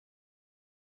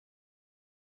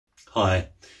Hi,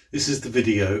 this is the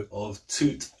video of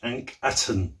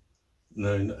Tutankhaten,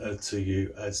 known to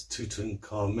you as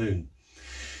Tutankhamun.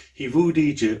 He ruled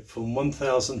Egypt from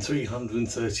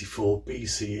 1334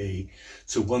 BCE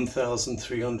to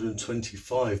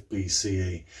 1325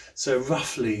 BCE, so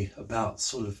roughly about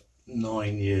sort of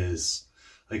 9 years.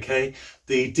 Okay,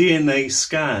 the DNA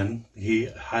scan, he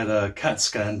had a CAT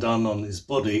scan done on his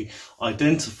body,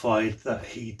 identified that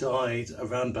he died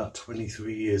around about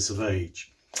 23 years of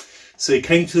age. So he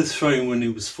came to the throne when he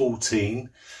was 14,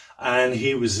 and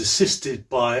he was assisted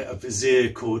by a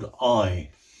vizier called I.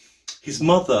 His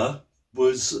mother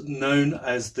was known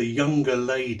as the younger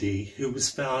lady, who was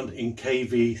found in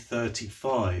KV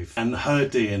 35, and her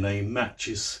DNA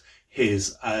matches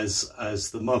his as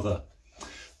the mother.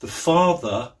 The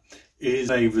father is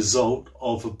a result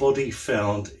of a body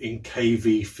found in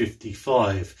KV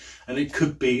 55, and it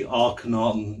could be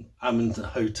Akhenaten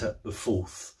Amenhotep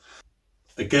IV.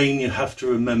 Again, you have to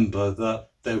remember that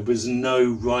there was no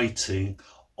writing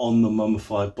on the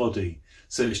mummified body,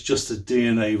 so it's just a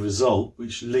DNA result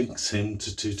which links him to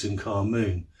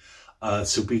Tutankhamun.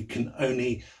 So we can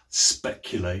only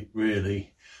speculate,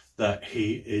 really, that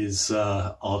he is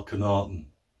Akhenaten.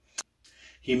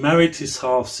 He married his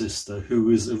half-sister, who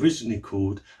was originally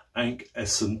called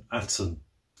Tutankhaten.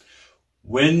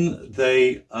 When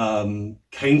they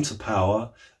came to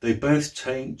power, they both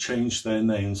changed their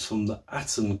names from the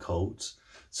Aten cult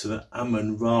to the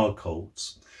Amun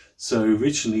cult. So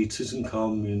originally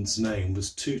Tutankhamun's name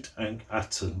was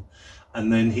Tutankhaten,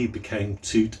 and then he became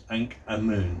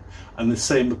Tutankhamun, and the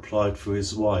same applied for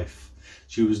his wife.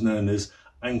 She was known as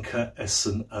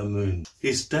Amun.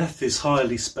 His death is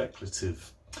highly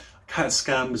speculative. CAT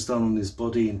scan was done on his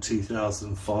body in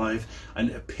 2005, and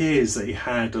it appears that he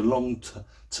had a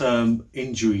long-term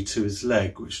injury to his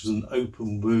leg, which was an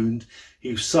open wound.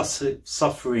 He was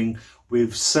suffering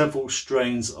with several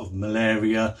strains of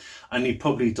malaria, and he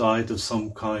probably died of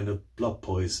some kind of blood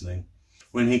poisoning.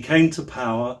 When he came to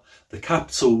power, the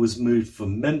capital was moved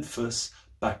from Memphis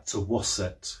back to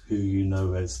Waset, who you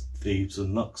know as Thebes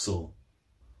and Luxor.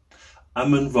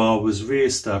 Amun-Ra was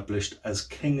re-established as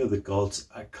king of the gods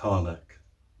at Karnak.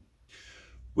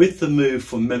 With the move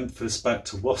from Memphis back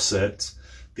to Waset,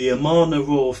 the Amarna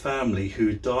royal family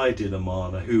who died in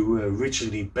Amarna, who were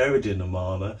originally buried in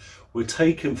Amarna, were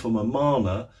taken from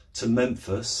Amarna to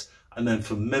Memphis, and then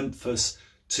from Memphis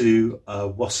to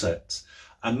Waset.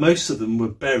 And most of them were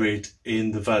buried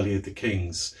in the Valley of the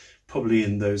Kings, probably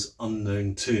in those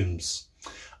unknown tombs.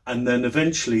 And then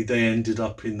eventually they ended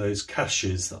up in those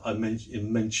caches that I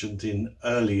mentioned in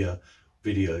earlier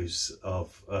videos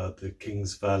of the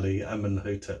King's Valley.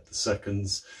 Amenhotep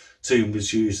II's tomb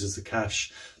was used as a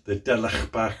cache. The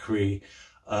Delach Bakri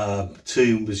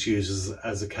tomb was used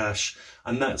as a cache,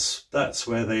 and that's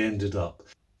where they ended up.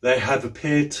 They have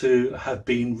appeared to have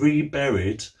been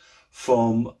reburied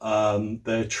from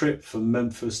their trip from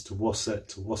Memphis to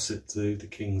Waset to the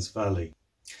King's Valley.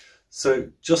 So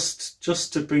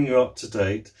just to bring you up to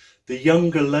date, the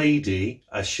younger lady,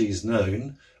 as she's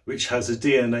known, which has a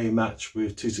DNA match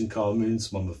with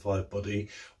Tutankhamun's mummified body,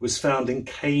 was found in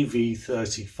KV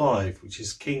 35, which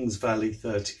is King's Valley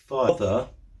 35.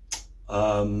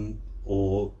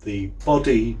 Or the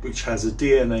body which has a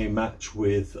DNA match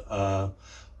with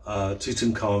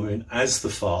Tutankhamun as the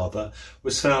father,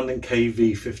 was found in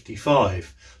KV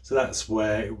 55. So that's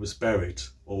where it was buried,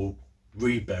 or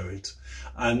reburied,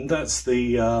 and that's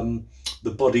the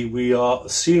body we are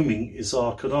assuming is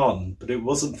Akhenaten, but it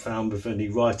wasn't found with any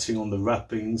writing on the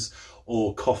wrappings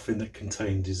or coffin that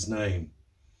contained his name.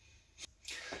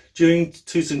 During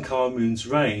Tutankhamun's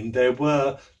reign, there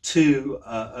were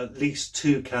at least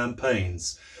two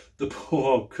campaigns. The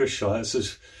poor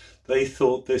Kushites, they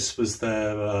thought this was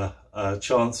their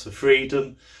chance for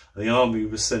freedom. The army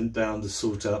was sent down to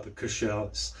sort out the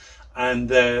Kushites, and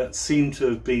there seem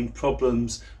to have been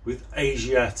problems with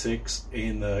Asiatics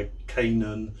in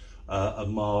Canaan,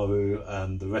 Amaru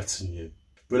and the retinue.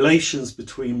 Relations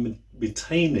between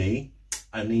Mitanni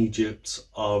and Egypt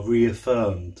are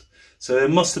reaffirmed. So there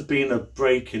must have been a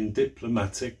break in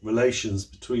diplomatic relations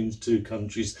between the two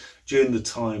countries during the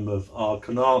time of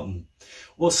Akhenaten.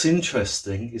 What's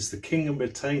interesting is the king of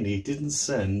Mitanni didn't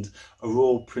send a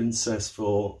royal princess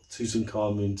for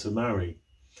Tutankhamun to marry.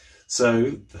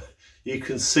 So you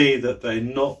can see that they're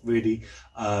not really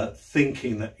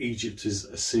thinking that Egypt is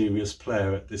a serious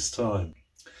player at this time.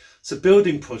 So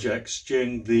building projects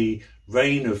during the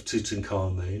reign of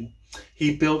Tutankhamun,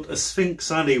 he built a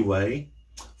Sphinx alleyway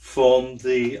from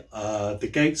the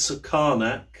gates of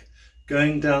Karnak,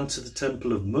 going down to the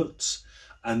temple of Mut,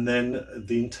 and then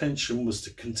the intention was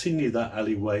to continue that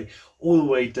alleyway all the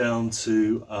way down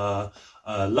to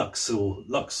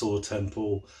Luxor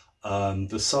Temple,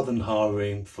 the southern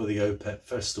harem for the Opet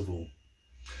festival.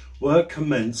 Work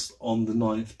commenced on the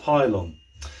 9th pylon,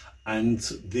 and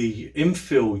the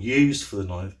infill used for the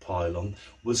 9th pylon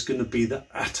was going to be the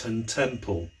Aten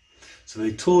temple. So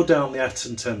they tore down the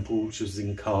Aten temple, which was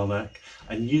in Karnak,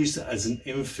 and used it as an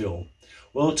infill.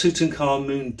 Well,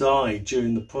 Tutankhamun died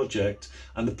during the project,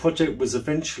 and the project was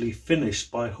eventually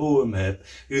finished by Horemheb,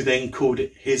 who then called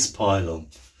it his pylon.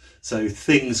 So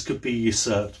things could be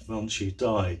usurped once you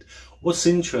died. What's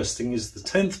interesting is the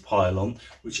 10th pylon,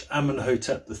 which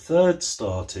Amenhotep III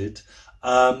started.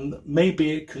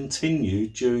 Maybe it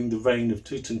continued during the reign of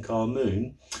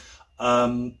Tutankhamun,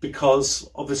 because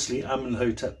obviously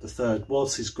Amenhotep III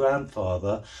was his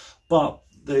grandfather, but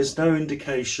there's no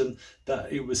indication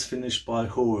that it was finished by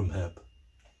Horemheb.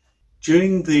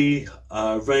 During the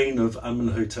reign of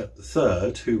Amenhotep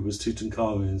III, who was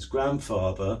Tutankhamun's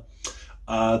grandfather,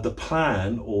 the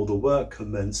plan or the work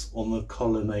commenced on the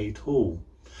colonnade hall.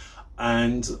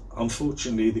 And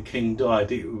unfortunately the king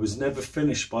died. It was never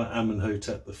finished by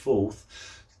Amenhotep IV.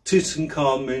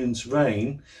 Tutankhamun's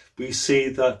reign, we see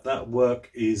that that work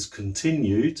is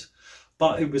continued,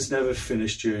 but it was never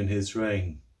finished during his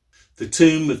reign. The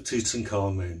tomb of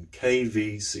Tutankhamun,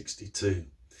 KV 62.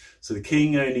 So the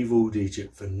king only ruled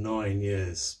Egypt for 9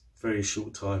 years, very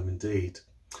short time indeed.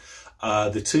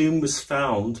 The tomb was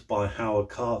found by Howard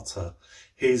Carter.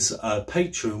 His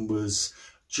patron was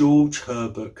George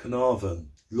Herbert Carnarvon,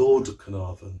 Lord of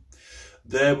Carnarvon.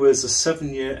 There was a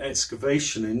 7-year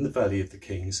excavation in the Valley of the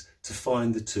Kings to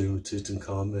find the tomb of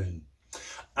Tutankhamun.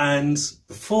 And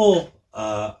before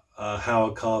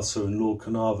Howard Carter and Lord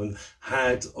Carnarvon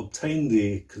had obtained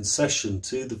the concession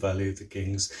to the Valley of the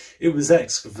Kings, it was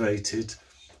excavated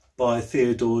by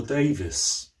Theodore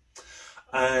Davis.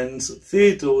 And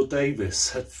Theodore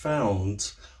Davis had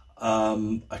found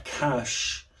a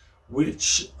cache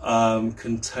which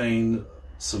contained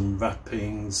some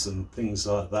wrappings and things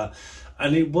like that.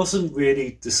 And it wasn't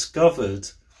really discovered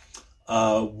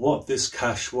what this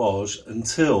cache was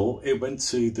until it went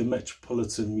to the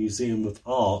Metropolitan Museum of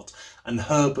Art, and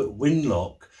Herbert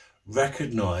Winlock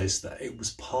recognised that it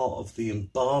was part of the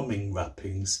embalming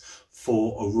wrappings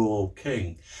for a royal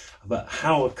king. But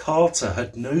Howard Carter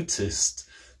had noticed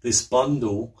this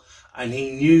bundle, and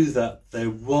he knew that there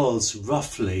was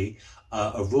roughly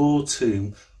a royal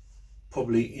tomb,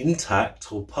 probably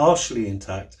intact or partially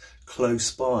intact,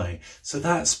 close by. So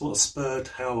that's what spurred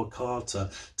Howard Carter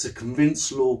to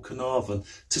convince Lord Carnarvon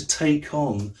to take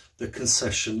on the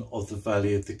concession of the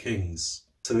Valley of the Kings.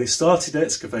 So they started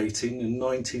excavating in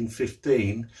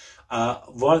 1915,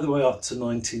 right the way up to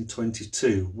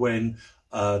 1922, when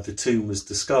the tomb was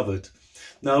discovered.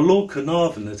 Now, Lord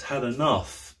Carnarvon had had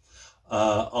enough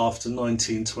after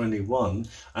 1921,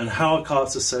 and Howard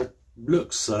Carter said,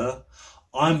 "Look, sir,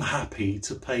 I'm happy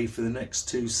to pay for the next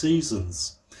 2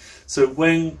 seasons." So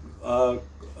when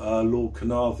Lord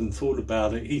Carnarvon thought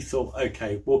about it, he thought,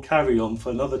 okay, we'll carry on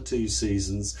for another 2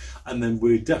 seasons, and then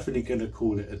we're definitely going to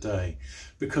call it a day.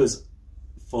 Because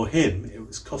for him, it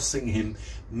was costing him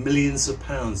millions of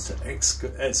pounds to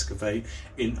excavate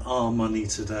in our money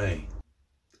today.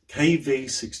 KV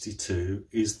 62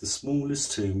 is the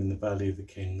smallest tomb in the Valley of the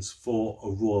Kings for a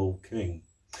royal king.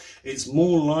 It's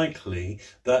more likely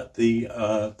that the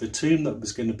tomb that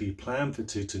was going to be planned for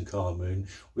Tutankhamun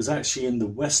was actually in the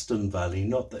Western Valley,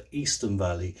 not the Eastern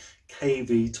Valley,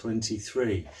 KV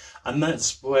 23. And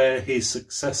that's where his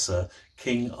successor,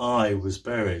 King I, was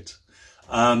buried.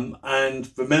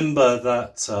 And remember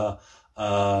that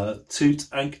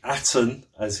Tutankhaten,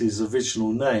 as his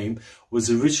original name, was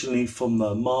originally from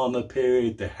the Amun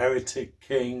period, the heretic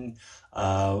king.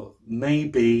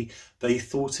 Maybe they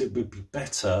thought it would be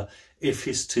better if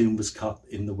his tomb was cut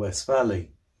in the West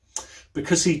Valley.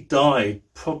 Because he died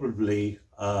probably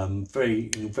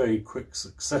in very quick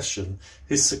succession,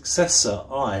 his successor,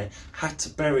 I, had to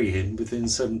bury him within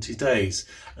 70 days.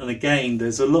 And again,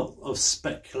 there's a lot of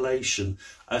speculation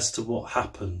as to what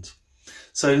happened.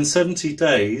 So in 70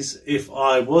 days, if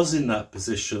I was in that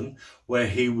position where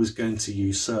he was going to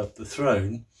usurp the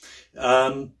throne,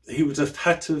 he would have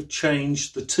had to have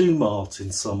changed the tomb art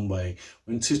in some way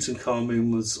when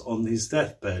Tutankhamun was on his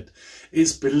deathbed.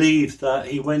 It's believed that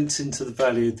he went into the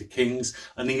Valley of the Kings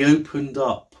and he opened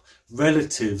up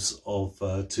relatives of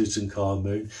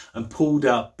Tutankhamun and pulled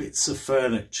out bits of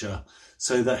furniture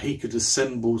so that he could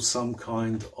assemble some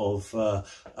kind of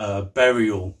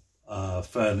burial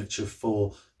furniture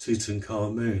for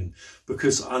Tutankhamun.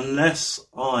 Because unless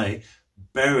I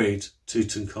buried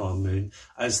Tutankhamun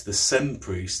as the Sem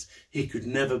priest, he could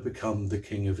never become the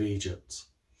king of Egypt.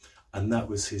 And that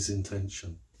was his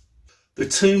intention. The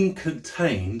tomb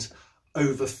contained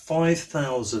over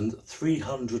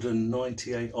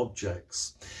 5,398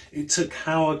 objects. It took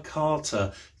Howard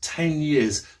Carter 10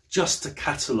 years just to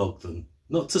catalogue them,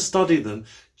 not to study them,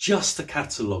 just to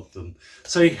catalogue them.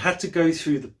 So he had to go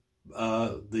through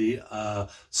the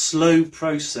slow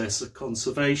process of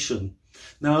conservation.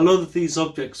 Now, a lot of these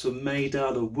objects were made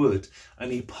out of wood,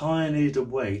 and he pioneered a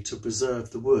way to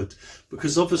preserve the wood,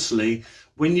 because obviously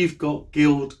when you've got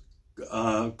gold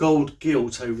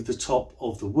gilt over the top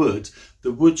of the wood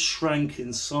shrank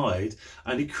inside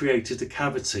and it created a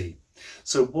cavity.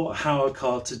 So what Howard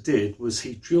Carter did was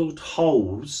he drilled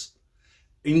holes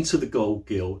into the gold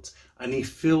gilt and he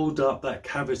filled up that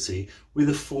cavity with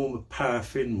a form of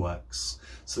paraffin wax.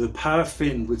 So the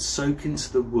paraffin would soak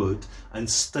into the wood and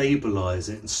stabilise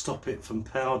it and stop it from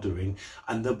powdering,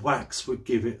 and the wax would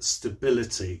give it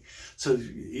stability. So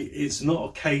it's not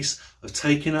a case of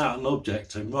taking out an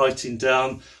object and writing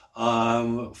down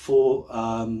for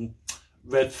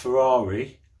red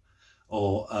Ferrari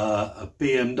or a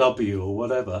BMW or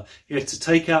whatever. You had to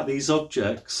take out these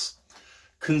objects,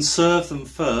 conserve them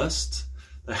first.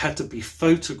 They had to be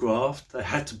photographed, they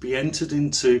had to be entered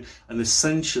into an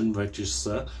Ascension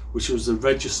register, which was a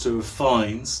register of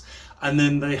finds, and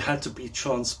then they had to be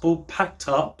packed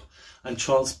up and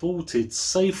transported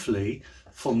safely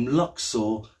from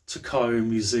Luxor to Cairo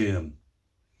Museum.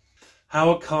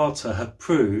 Howard Carter had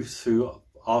proved through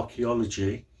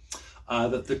archaeology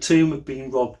that the tomb had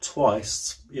been robbed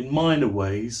twice in minor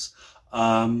ways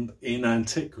in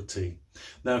antiquity.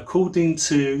 Now, according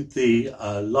to the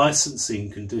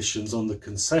licensing conditions on the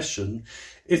concession,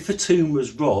 if a tomb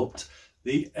was robbed,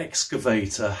 the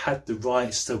excavator had the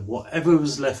rights to whatever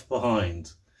was left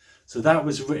behind. So that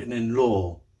was written in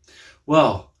law.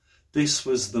 Well, this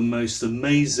was the most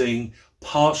amazing,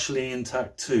 partially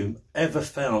intact tomb ever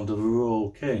found of a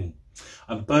royal king.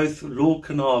 And both Lord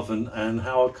Carnarvon and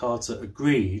Howard Carter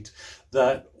agreed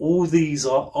that all these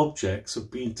objects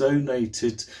have been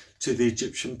donated to the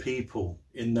Egyptian people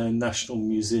in their National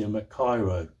Museum at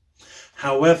Cairo.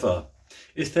 However,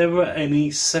 if there were any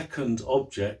second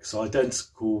objects,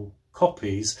 identical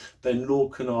copies, then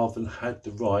Lord Carnarvon had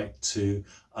the right to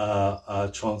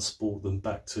transport them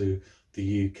back to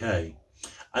the UK.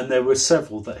 And there were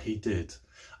several that he did.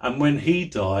 And when he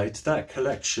died, that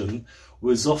collection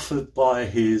was offered by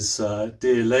his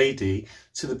dear lady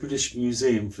to the British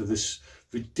Museum for this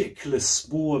ridiculous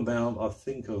small amount, I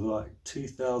think of like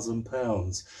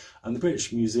 £2,000. And the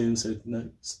British Museum said, no,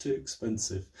 it's too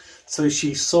expensive. So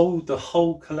she sold the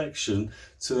whole collection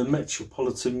to the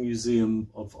Metropolitan Museum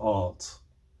of Art.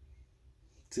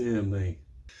 Dear me.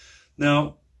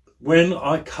 Now, when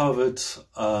I covered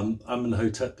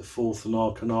Amenhotep IV and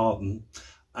Akhenaten,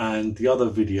 and the other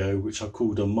video, which I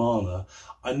called Amana,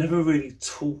 I never really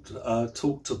talked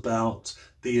about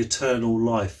the eternal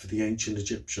life for the ancient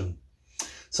Egyptian.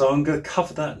 So I'm going to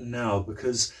cover that now,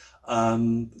 because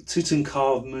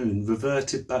Tutankhamun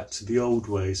reverted back to the old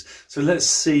ways. So let's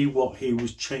see what he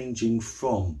was changing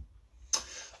from.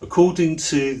 According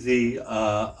to the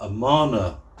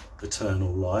Amana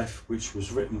eternal life, which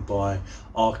was written by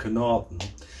Akhenaten,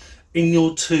 in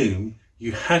your tomb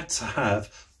you had to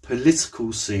have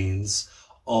political scenes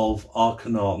of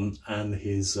Akhenaten and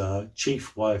his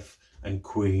chief wife and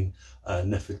queen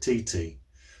Nefertiti.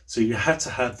 So you had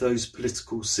to have those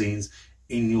political scenes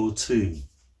in your tomb.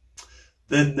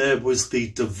 Then there was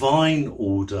the divine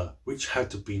order, which had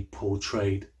to be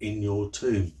portrayed in your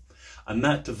tomb. And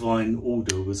that divine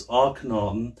order was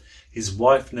Akhenaten, his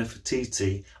wife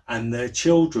Nefertiti, and their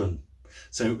children.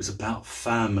 So it was about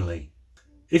family.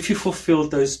 If you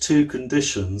fulfilled those two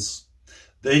conditions,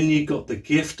 then you got the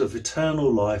gift of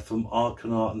eternal life from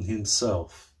Akhenaten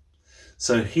himself.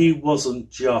 So he wasn't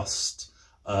just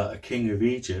a king of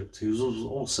Egypt, he was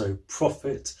also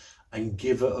prophet and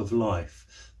giver of life.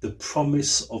 The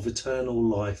promise of eternal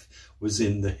life was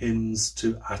in the hymns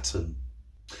to Aten.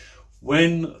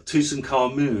 When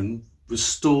Tutankhamun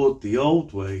restored the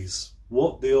old ways,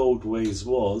 what the old ways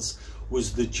was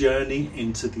the journey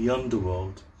into the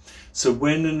underworld. So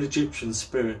when an Egyptian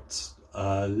spirit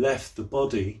left the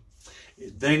body,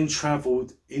 it then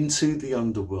travelled into the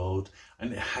underworld,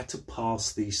 and it had to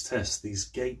pass these tests, these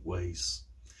gateways.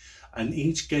 And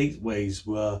each gateways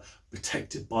were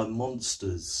protected by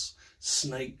monsters,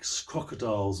 snakes,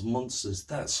 crocodiles, monsters,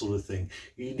 that sort of thing.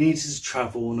 You needed to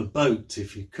travel on a boat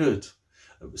if you could.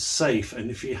 It was safe, and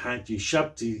if you had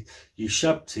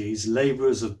Ushabtis,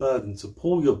 labourers of burden, to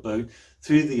pull your boat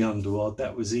through the underworld,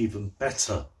 that was even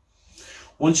better.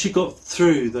 Once you got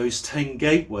through those 10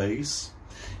 gateways,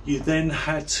 you then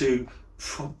had to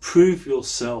prove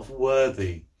yourself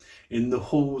worthy in the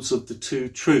halls of the two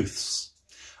truths.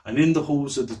 And in the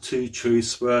halls of the two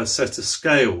truths were a set of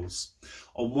scales.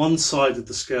 On one side of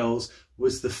the scales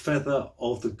was the feather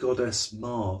of the goddess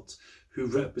Mart, who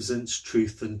represents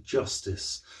truth and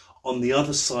justice. On the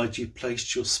other side, you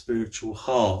placed your spiritual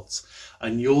heart,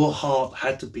 and your heart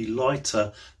had to be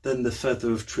lighter than the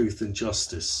feather of truth and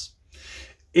justice.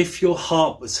 If your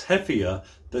heart was heavier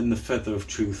than the feather of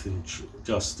truth and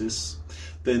justice,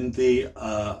 then the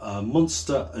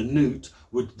monster Anut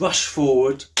would rush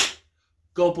forward,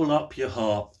 gobble up your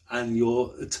heart, and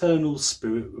your eternal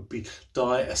spirit would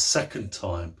die a second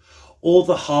time. Or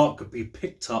the heart could be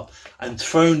picked up and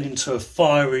thrown into a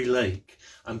fiery lake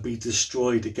and be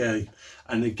destroyed again.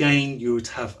 And again, you would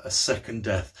have a second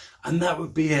death. And that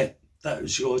would be it. That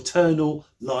was your eternal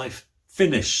life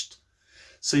finished.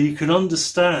 So you can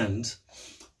understand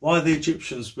why the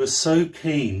Egyptians were so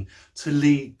keen to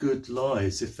lead good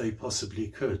lives if they possibly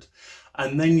could.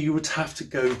 And then you would have to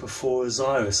go before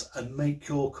Osiris and make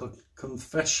your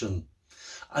confession.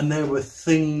 And there were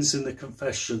things in the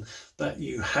confession that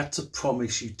you had to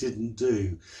promise you didn't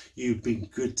do. You'd been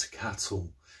good to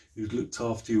cattle. You'd looked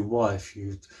after your wife.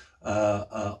 You'd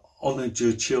honoured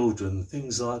your children,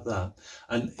 things like that.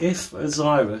 And if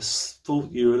Osiris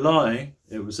thought you were lying,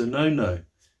 it was a no-no.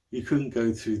 You couldn't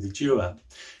go through the duat.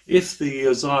 If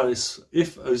Osiris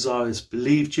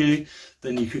believed you,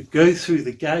 then you could go through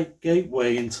the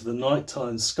gateway into the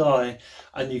nighttime sky,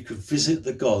 and you could visit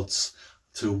the gods,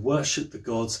 to worship the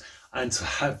gods, and to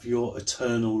have your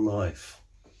eternal life.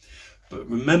 But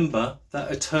remember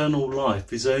that eternal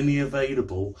life is only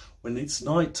available when it's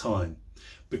nighttime,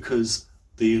 because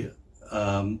the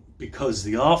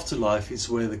afterlife is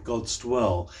where the gods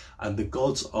dwell, and the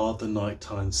gods are the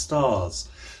nighttime stars.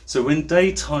 So when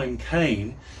daytime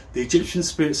came, the Egyptian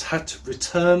spirits had to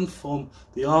return from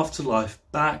the afterlife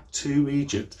back to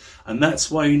Egypt, and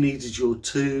that's why you needed your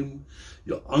tomb,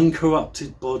 your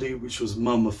uncorrupted body, which was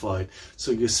mummified,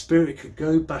 so your spirit could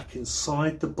go back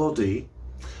inside the body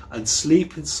and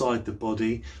sleep inside the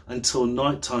body until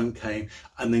nighttime came,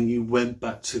 and then you went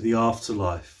back to the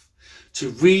afterlife.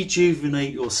 To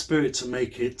rejuvenate your spirit, to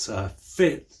make it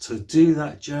fit to do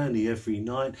that journey every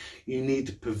night, you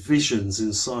needed provisions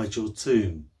inside your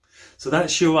tomb. So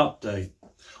that's your update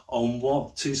on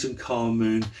what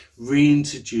Tutankhamun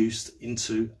reintroduced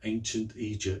into ancient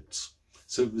Egypt.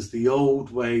 So it was the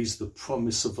old ways, the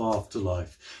promise of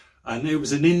afterlife. And it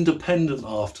was an independent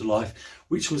afterlife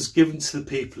which was given to the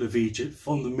people of Egypt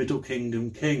from the Middle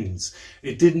Kingdom kings.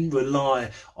 It didn't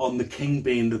rely on the king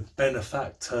being the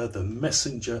benefactor, the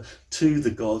messenger to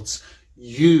the gods.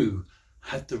 You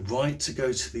had the right to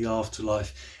go to the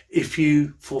afterlife if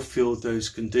you fulfilled those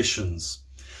conditions.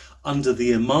 Under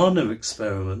the Amun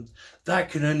experiment,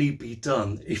 that can only be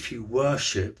done if you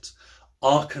worshipped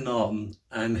Akhenaten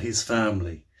and his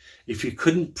family. If you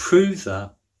couldn't prove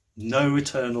that, no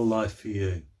eternal life for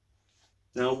you.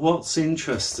 Now, what's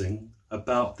interesting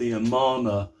about the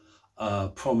Amun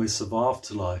promise of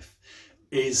afterlife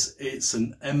is it's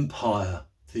an empire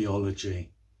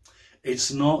theology.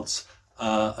 It's not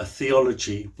a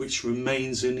theology which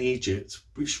remains in Egypt,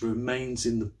 which remains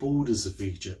in the borders of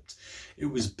Egypt. It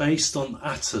was based on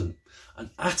Aten, and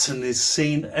Aten is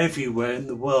seen everywhere in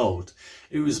the world.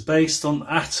 It was based on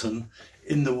Aten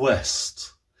in the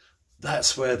West.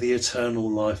 That's where the eternal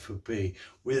life would be,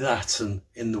 with Aten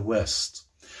in the West.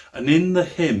 And in the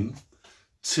hymn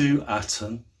to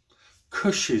Aten,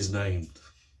 Cush is named,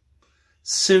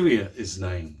 Syria is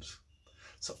named.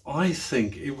 So I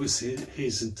think it was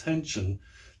his intention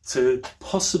to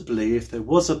possibly, if there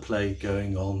was a plague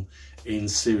going on in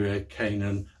Syria,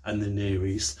 Canaan and the Near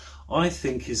East, I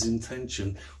think his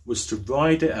intention was to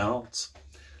ride it out.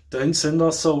 Don't send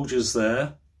our soldiers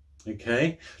there,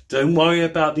 okay? Don't worry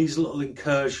about these little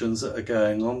incursions that are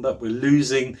going on, that we're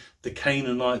losing the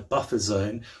Canaanite buffer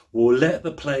zone. We'll let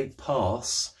the plague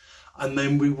pass, and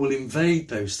then we will invade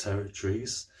those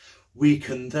territories. We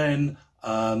can then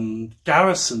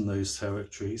garrison those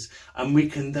territories, and we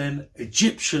can then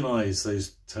Egyptianize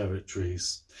those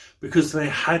territories, because they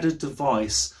had a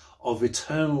device of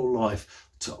eternal life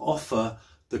to offer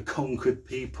the conquered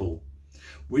people,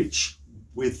 which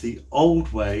with the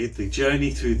old way, the journey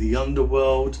through the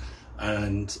underworld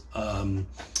and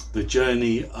the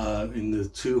journey in the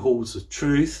two halls of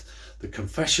truth, the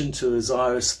confession to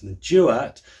Osiris and the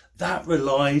duat, that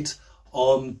relied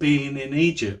on being in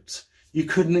Egypt. You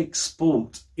couldn't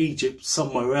export Egypt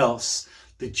somewhere else.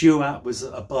 The duat was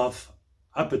above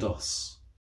Abydos.